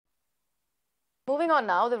Moving on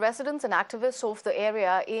now, the residents and activists of the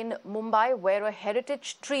area in Mumbai where a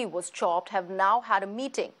heritage tree was chopped have now had a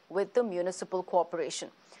meeting with the Municipal Corporation.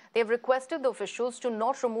 They've requested the officials to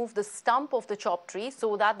not remove the stump of the chopped tree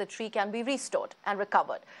so that the tree can be restored and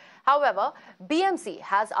recovered. However, BMC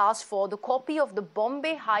has asked for the copy of the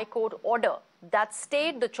Bombay High Court order that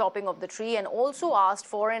stayed the chopping of the tree and also asked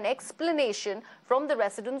for an explanation from the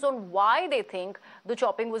residents on why they think the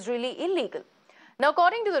chopping was really illegal. Now,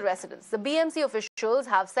 according to the residents, the BMC officials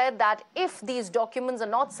have said that if these documents are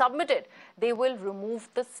not submitted, they will remove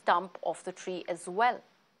the stump of the tree as well.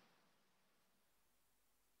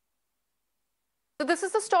 So this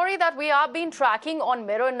is the story that we have been tracking on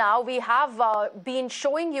Mirror now. We have been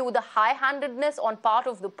showing you the high-handedness on part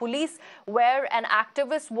of the police where an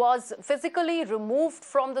activist was physically removed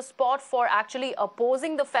from the spot for actually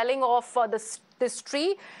opposing the felling of this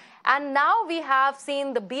tree. And now we have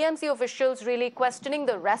seen the BMC officials really questioning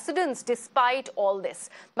the residents despite all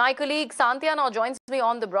this. My colleague Santhya now joins me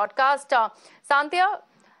on the broadcast. Santhya,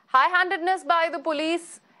 high-handedness by the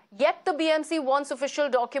police, yet the BMC wants official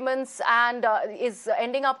documents and is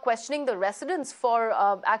ending up questioning the residents for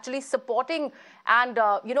actually supporting and,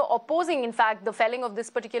 opposing, in fact, the felling of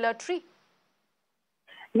this particular tree.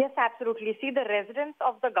 Yes, absolutely. See, the residents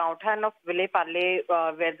of the Gauthan of Ville,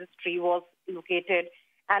 parle, where this tree was located,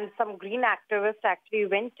 and some green activists actually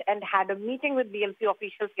went and had a meeting with BMC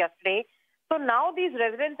officials yesterday. So now these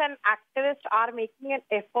residents and activists are making an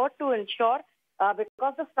effort to ensure,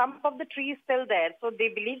 because the stump of the tree is still there, so they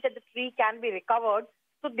believe that the tree can be recovered.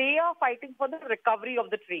 So they are fighting for the recovery of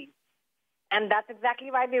the tree. And that's exactly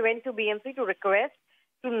why they went to BMC to request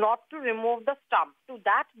not to remove the stump. To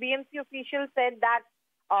that, BMC officials said that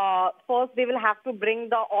first they will have to bring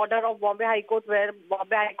the order of Bombay High Court, where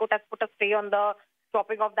Bombay High Court has put a stay on the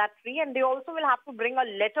chopping of that tree, and they also will have to bring a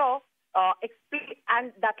letter,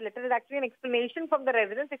 and that letter is actually an explanation from the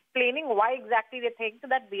residents explaining why exactly they think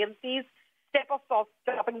that BMC's step of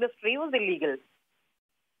chopping this tree was illegal.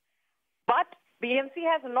 But BMC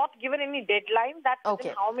has not given any deadline that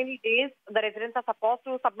within how many days the residents are supposed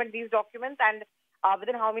to submit these documents and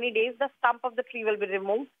within how many days the stump of the tree will be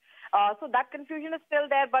removed. So that confusion is still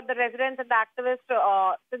there, but the residents and the activists,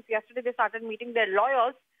 since yesterday they started meeting their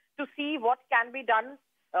lawyers to see what can be done,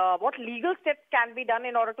 what legal steps can be done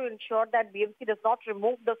in order to ensure that BMC does not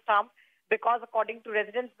remove the stump, because according to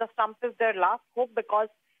residents, the stump is their last hope, because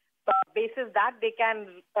basis that they can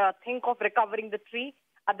think of recovering the tree.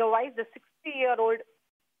 Otherwise, the 60-year-old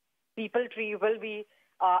people tree will be,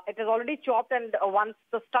 it is already chopped, and once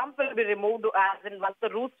the stump will be removed, as in once the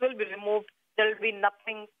roots will be removed, there will be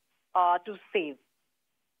nothing to save.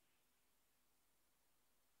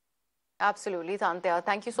 Absolutely, Santhya.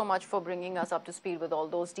 Thank you so much for bringing us up to speed with all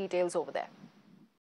those details over there.